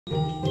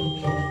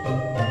The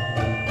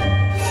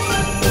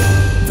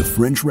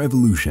French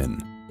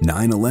Revolution,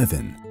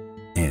 9/11,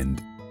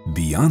 and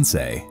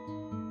Beyoncé.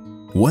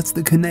 What's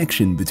the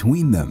connection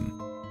between them?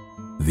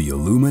 The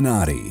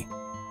Illuminati.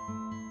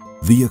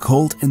 The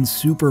occult and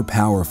super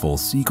powerful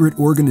secret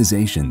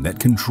organization that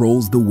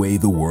controls the way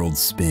the world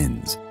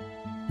spins.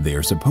 They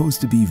are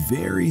supposed to be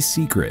very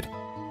secret.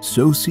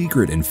 So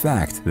secret, in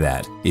fact,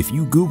 that if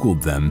you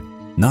Googled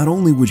them, not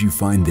only would you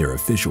find their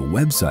official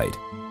website,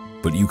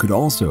 but you could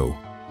also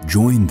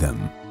join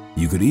them.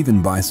 You could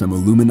even buy some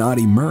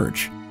Illuminati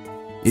merch.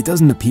 It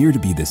doesn't appear to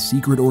be the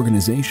secret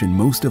organization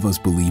most of us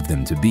believe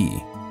them to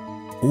be.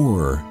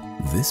 Or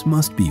this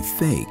must be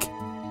fake.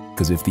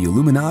 Because if the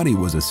Illuminati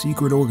was a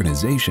secret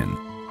organization,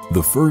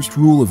 the first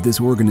rule of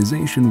this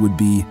organization would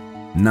be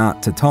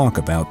not to talk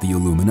about the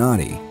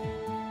Illuminati.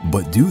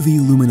 But do the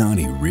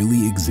Illuminati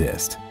really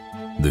exist?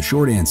 The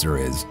short answer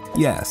is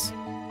yes.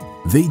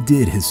 They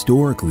did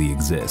historically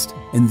exist,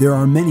 and there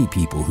are many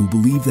people who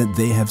believe that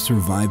they have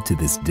survived to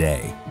this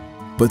day.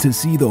 But to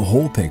see the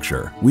whole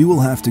picture, we will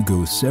have to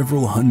go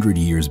several hundred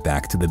years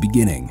back to the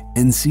beginning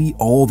and see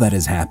all that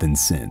has happened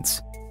since.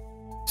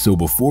 So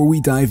before we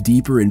dive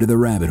deeper into the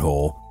rabbit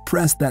hole,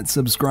 press that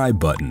subscribe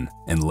button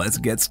and let's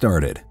get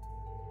started.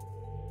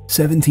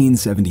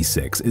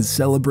 1776 is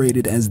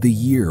celebrated as the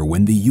year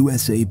when the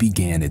USA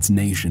began its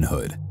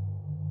nationhood.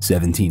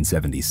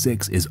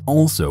 1776 is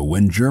also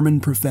when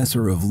German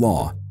professor of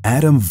law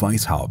Adam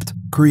Weishaupt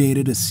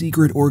created a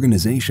secret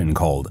organization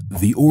called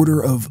the Order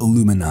of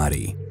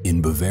Illuminati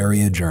in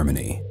Bavaria,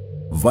 Germany.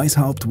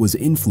 Weishaupt was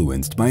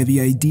influenced by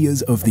the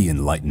ideas of the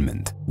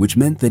Enlightenment, which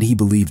meant that he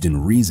believed in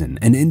reason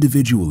and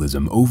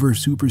individualism over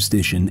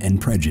superstition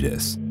and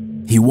prejudice.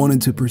 He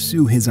wanted to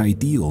pursue his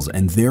ideals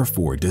and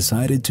therefore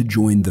decided to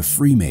join the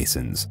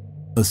Freemasons,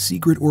 a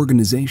secret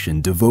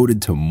organization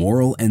devoted to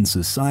moral and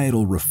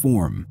societal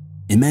reform.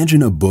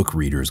 Imagine a book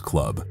readers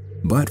club,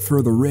 but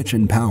for the rich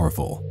and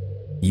powerful.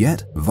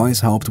 Yet,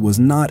 Weishaupt was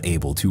not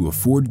able to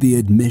afford the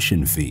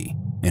admission fee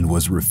and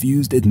was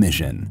refused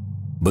admission.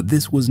 But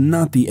this was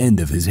not the end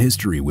of his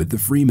history with the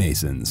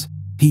Freemasons.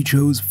 He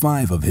chose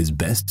 5 of his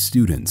best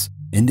students,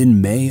 and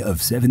in May of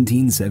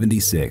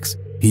 1776,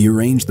 he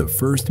arranged the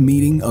first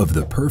meeting of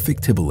the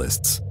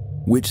Perfectibilists,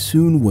 which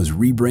soon was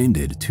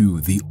rebranded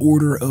to the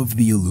Order of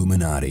the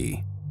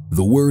Illuminati.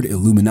 The word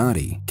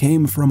Illuminati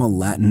came from a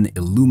Latin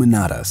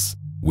illuminatus,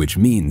 which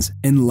means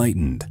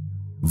enlightened.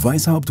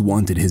 Weishaupt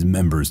wanted his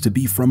members to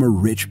be from a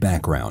rich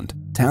background,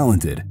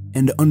 talented,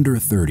 and under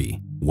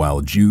 30,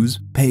 while Jews,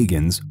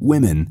 pagans,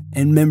 women,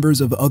 and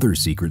members of other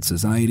secret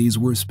societies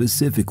were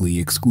specifically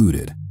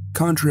excluded.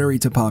 Contrary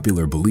to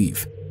popular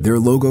belief, their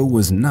logo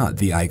was not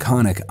the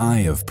iconic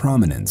Eye of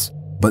Prominence,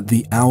 but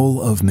the Owl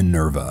of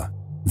Minerva,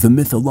 the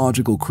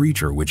mythological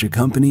creature which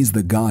accompanies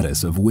the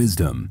goddess of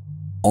wisdom.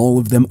 All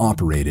of them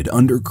operated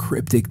under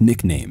cryptic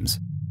nicknames.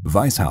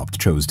 Weishaupt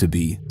chose to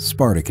be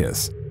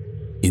Spartacus.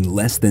 In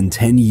less than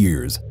 10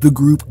 years, the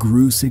group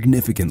grew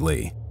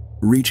significantly,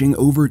 reaching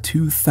over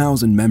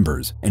 2,000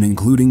 members and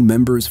including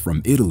members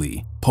from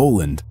Italy,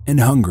 Poland, and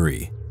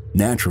Hungary.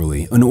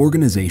 Naturally, an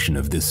organization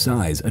of this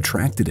size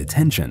attracted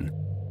attention.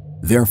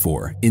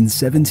 Therefore, in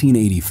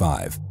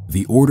 1785,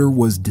 the order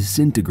was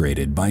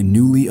disintegrated by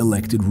newly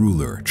elected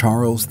ruler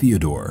Charles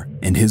Theodore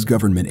and his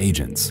government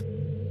agents.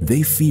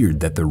 They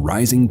feared that the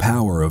rising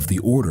power of the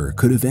order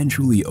could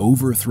eventually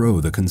overthrow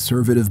the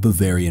conservative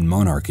Bavarian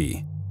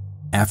monarchy.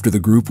 After the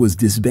group was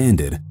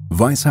disbanded,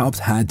 Weishaupt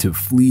had to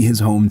flee his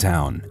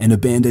hometown and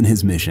abandon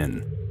his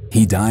mission.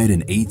 He died in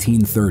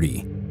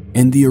 1830,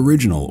 and the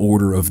original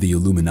Order of the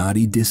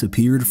Illuminati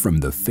disappeared from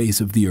the face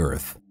of the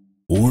earth.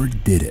 Or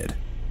did it?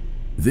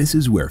 This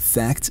is where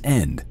facts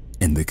end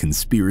and the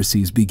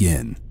conspiracies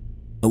begin.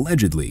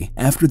 Allegedly,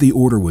 after the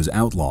order was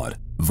outlawed,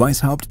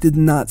 Weishaupt did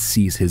not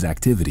cease his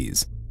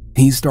activities.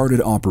 He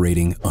started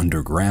operating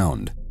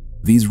underground.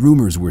 These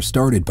rumors were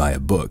started by a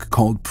book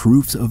called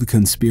Proofs of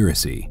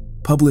Conspiracy,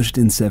 published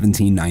in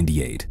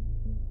 1798.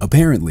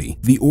 Apparently,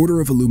 the Order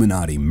of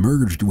Illuminati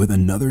merged with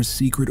another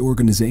secret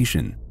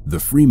organization, the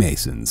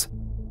Freemasons.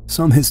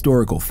 Some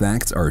historical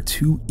facts are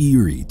too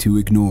eerie to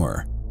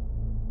ignore.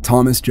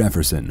 Thomas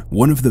Jefferson,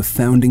 one of the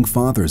founding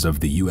fathers of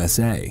the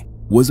USA,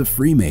 was a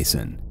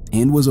Freemason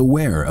and was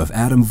aware of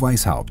Adam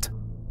Weishaupt.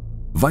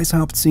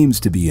 Weishaupt seems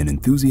to be an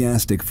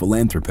enthusiastic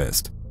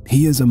philanthropist.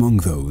 He is among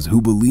those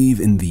who believe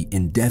in the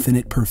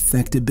indefinite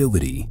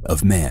perfectibility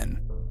of man.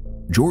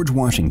 George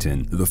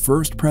Washington, the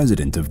first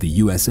president of the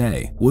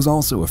USA, was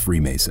also a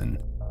Freemason.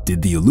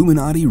 Did the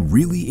Illuminati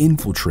really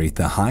infiltrate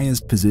the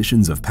highest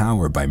positions of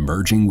power by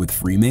merging with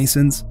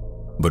Freemasons?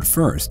 But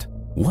first,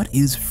 what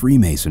is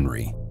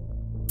Freemasonry?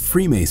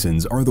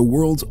 Freemasons are the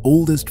world's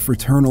oldest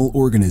fraternal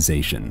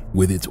organization,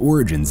 with its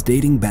origins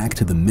dating back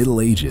to the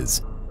Middle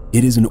Ages.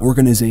 It is an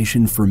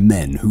organization for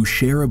men who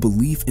share a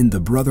belief in the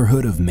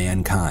brotherhood of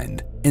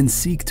mankind and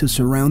seek to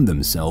surround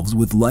themselves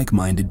with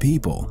like-minded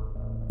people.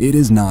 It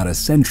is not a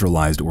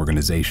centralized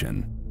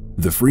organization.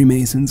 The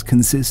Freemasons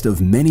consist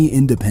of many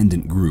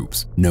independent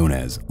groups known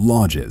as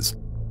lodges.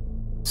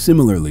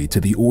 Similarly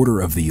to the Order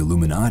of the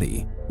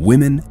Illuminati,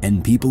 women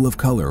and people of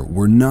color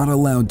were not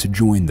allowed to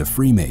join the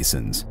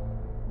Freemasons.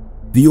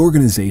 The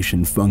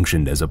organization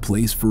functioned as a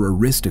place for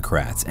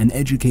aristocrats and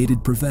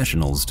educated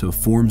professionals to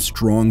form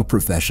strong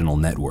professional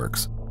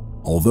networks,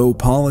 although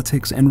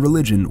politics and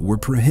religion were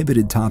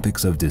prohibited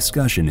topics of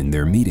discussion in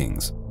their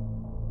meetings.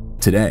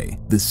 Today,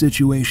 the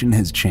situation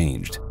has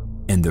changed,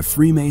 and the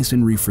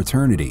Freemasonry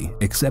fraternity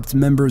accepts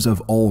members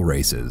of all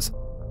races.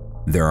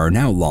 There are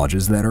now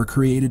lodges that are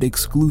created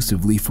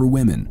exclusively for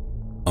women.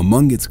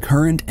 Among its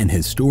current and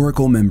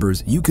historical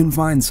members, you can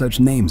find such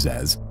names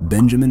as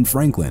Benjamin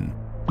Franklin,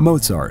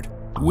 Mozart,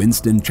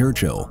 Winston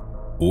Churchill,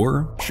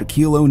 or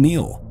Shaquille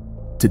O'Neal.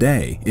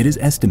 Today, it is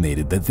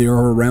estimated that there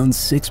are around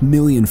 6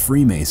 million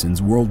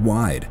Freemasons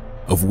worldwide,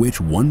 of which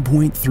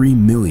 1.3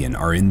 million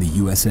are in the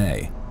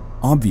USA.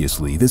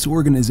 Obviously, this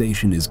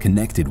organization is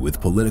connected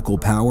with political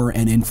power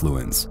and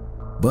influence,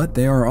 but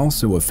they are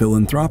also a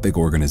philanthropic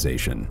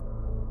organization,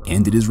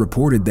 and it is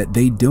reported that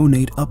they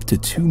donate up to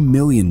 $2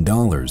 million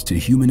to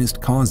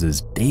humanist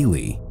causes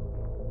daily.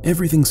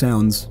 Everything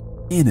sounds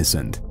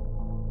innocent.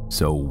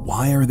 So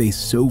why are they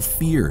so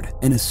feared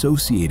and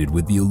associated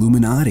with the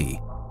Illuminati?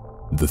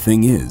 The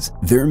thing is,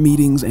 their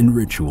meetings and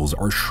rituals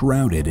are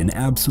shrouded in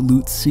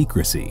absolute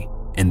secrecy,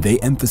 and they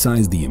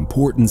emphasize the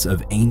importance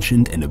of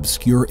ancient and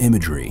obscure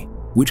imagery,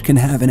 which can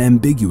have an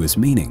ambiguous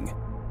meaning.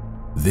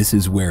 This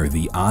is where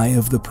the Eye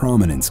of the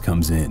Prominence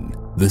comes in,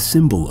 the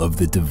symbol of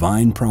the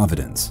divine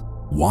providence,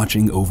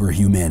 watching over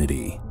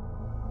humanity.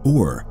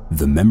 Or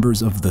the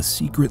members of the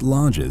secret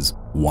lodges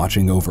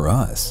watching over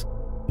us.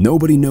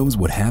 Nobody knows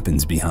what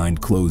happens behind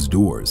closed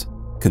doors.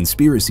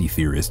 Conspiracy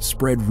theorists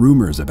spread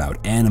rumors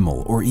about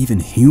animal or even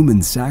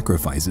human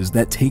sacrifices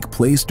that take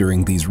place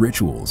during these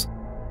rituals.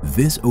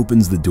 This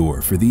opens the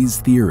door for these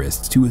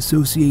theorists to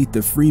associate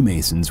the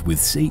Freemasons with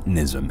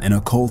Satanism and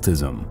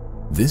occultism.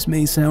 This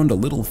may sound a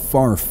little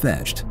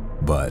far-fetched,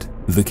 but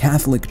the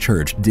Catholic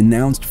Church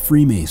denounced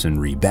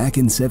Freemasonry back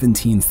in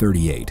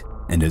 1738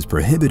 and has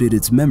prohibited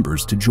its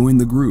members to join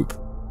the group.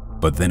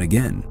 But then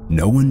again,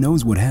 no one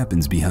knows what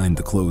happens behind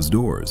the closed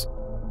doors.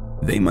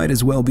 They might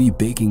as well be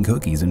baking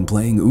cookies and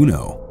playing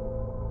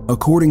Uno.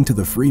 According to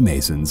the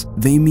Freemasons,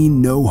 they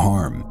mean no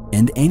harm,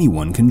 and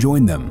anyone can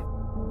join them.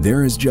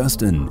 There is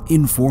just an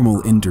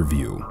informal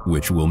interview,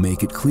 which will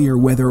make it clear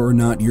whether or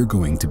not you're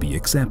going to be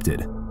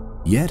accepted.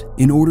 Yet,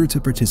 in order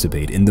to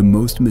participate in the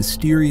most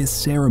mysterious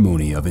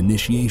ceremony of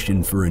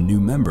initiation for a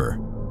new member,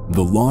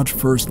 the lodge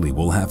firstly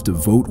will have to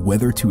vote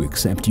whether to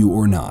accept you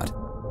or not.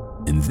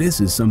 And this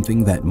is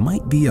something that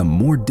might be a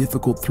more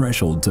difficult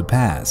threshold to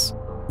pass.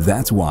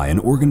 That's why an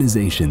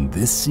organization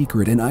this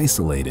secret and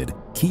isolated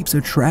keeps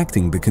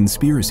attracting the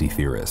conspiracy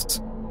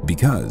theorists.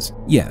 Because,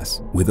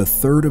 yes, with a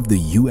third of the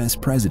US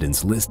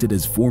presidents listed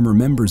as former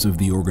members of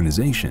the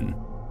organization,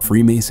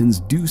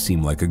 Freemasons do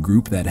seem like a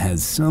group that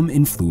has some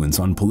influence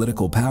on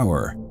political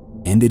power,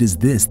 and it is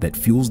this that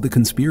fuels the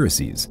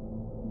conspiracies,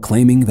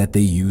 claiming that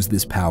they use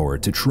this power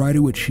to try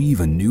to achieve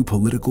a new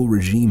political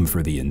regime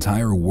for the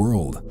entire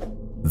world.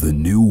 The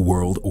New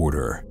World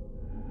Order.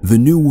 The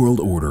New World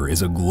Order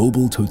is a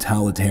global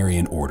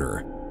totalitarian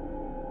order.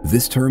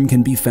 This term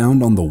can be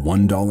found on the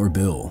 $1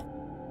 bill.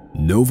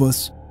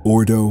 Novus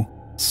Ordo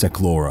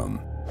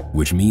Seclorum,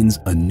 which means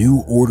a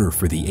new order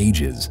for the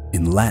ages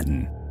in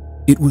Latin.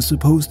 It was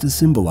supposed to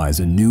symbolize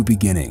a new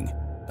beginning,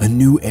 a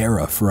new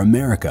era for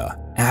America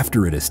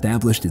after it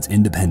established its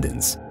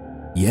independence.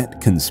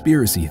 Yet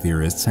conspiracy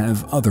theorists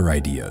have other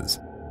ideas.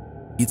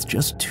 It's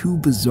just too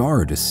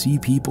bizarre to see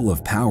people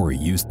of power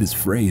use this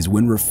phrase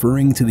when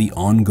referring to the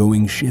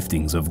ongoing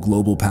shiftings of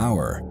global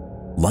power,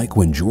 like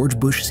when George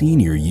Bush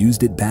Sr.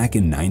 used it back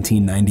in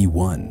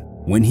 1991,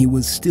 when he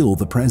was still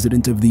the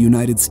President of the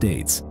United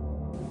States.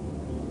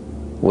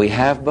 We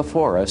have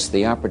before us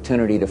the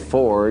opportunity to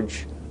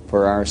forge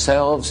for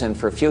ourselves and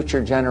for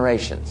future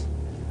generations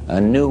a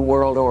new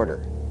world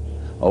order,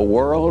 a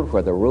world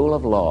where the rule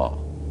of law,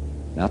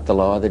 not the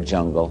law of the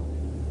jungle,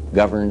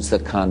 governs the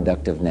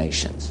conduct of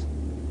nations.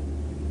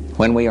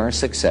 When we are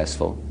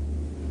successful,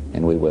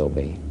 and we will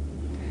be,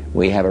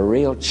 we have a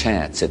real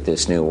chance at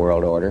this new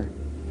world order,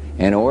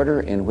 an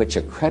order in which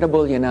a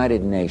credible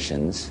United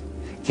Nations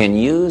can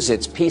use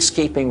its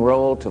peacekeeping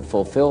role to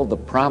fulfill the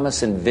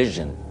promise and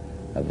vision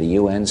of the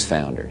UN's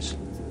founders.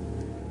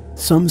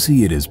 Some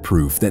see it as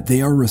proof that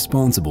they are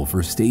responsible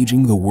for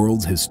staging the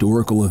world's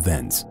historical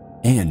events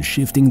and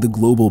shifting the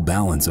global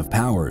balance of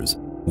powers,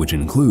 which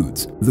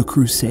includes the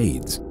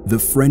Crusades, the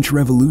French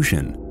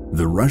Revolution,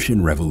 the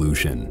Russian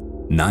Revolution,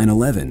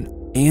 9/11,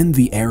 and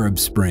the Arab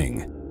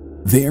Spring.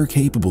 They are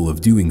capable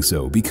of doing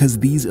so because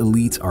these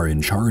elites are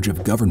in charge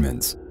of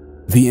governments,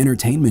 the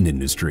entertainment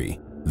industry,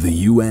 the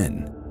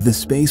UN, the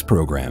space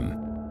program,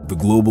 the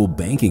global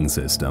banking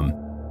system,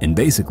 and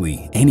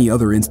basically any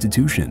other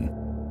institution.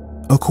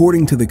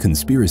 According to the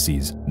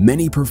conspiracies,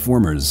 many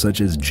performers such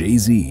as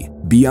Jay-Z,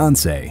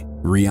 Beyoncé,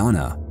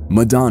 Rihanna,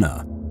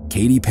 Madonna,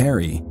 Katy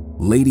Perry,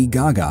 Lady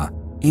Gaga,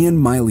 and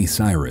Miley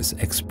Cyrus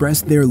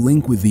express their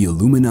link with the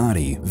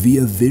Illuminati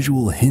via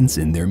visual hints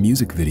in their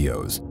music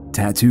videos,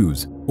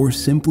 tattoos, or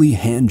simply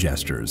hand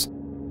gestures.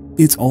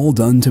 It's all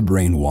done to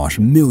brainwash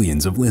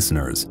millions of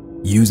listeners,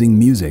 using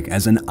music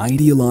as an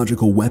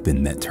ideological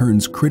weapon that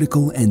turns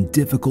critical and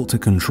difficult to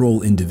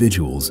control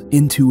individuals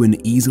into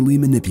an easily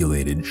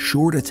manipulated,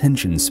 short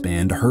attention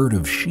span herd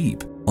of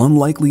sheep,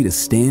 unlikely to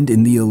stand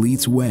in the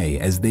elite's way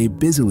as they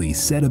busily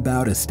set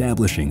about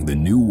establishing the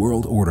New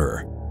World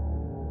Order.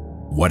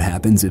 What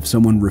happens if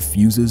someone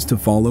refuses to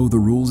follow the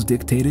rules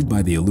dictated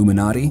by the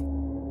Illuminati?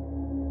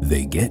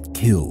 They get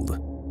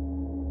killed.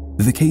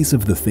 The case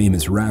of the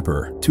famous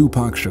rapper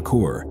Tupac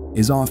Shakur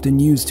is often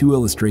used to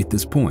illustrate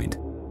this point.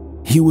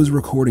 He was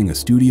recording a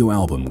studio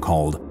album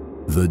called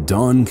The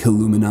Don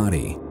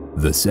Killuminati,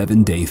 The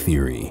 7-Day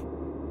Theory.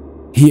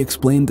 He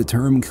explained the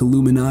term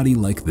Killuminati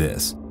like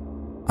this: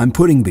 "I'm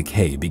putting the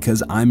K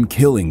because I'm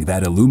killing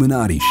that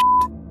Illuminati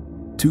shit."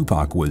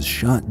 Tupac was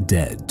shot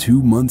dead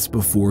 2 months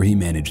before he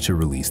managed to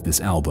release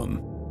this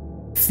album.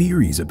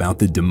 Theories about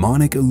the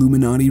demonic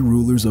Illuminati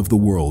rulers of the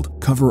world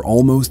cover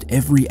almost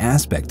every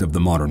aspect of the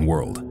modern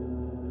world.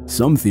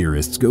 Some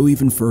theorists go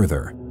even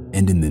further,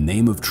 and in the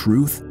name of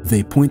truth,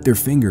 they point their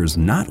fingers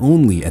not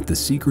only at the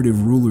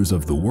secretive rulers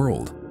of the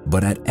world,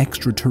 but at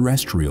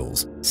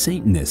extraterrestrials,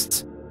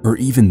 Satanists, or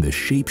even the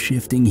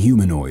shape-shifting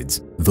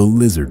humanoids, the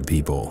lizard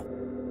people.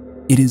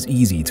 It is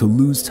easy to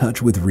lose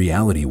touch with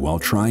reality while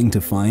trying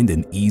to find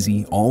an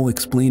easy,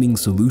 all-explaining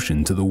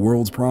solution to the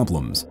world's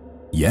problems.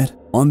 Yet,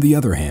 on the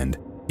other hand,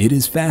 it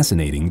is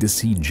fascinating to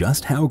see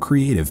just how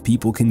creative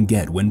people can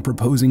get when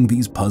proposing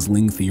these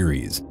puzzling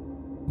theories.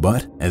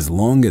 But as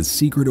long as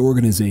secret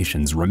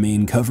organizations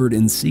remain covered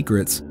in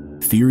secrets,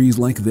 theories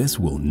like this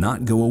will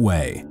not go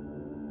away.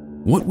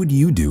 What would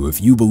you do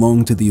if you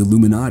belonged to the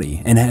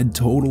Illuminati and had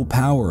total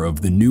power of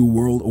the New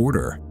World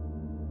Order?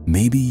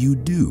 Maybe you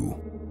do.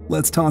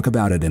 Let's talk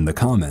about it in the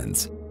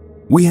comments.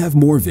 We have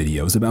more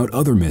videos about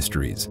other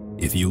mysteries.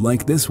 If you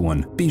like this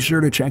one, be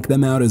sure to check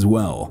them out as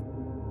well.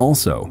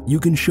 Also, you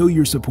can show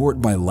your support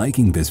by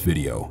liking this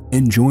video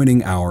and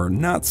joining our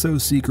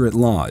not-so-secret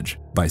lodge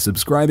by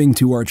subscribing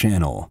to our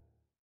channel.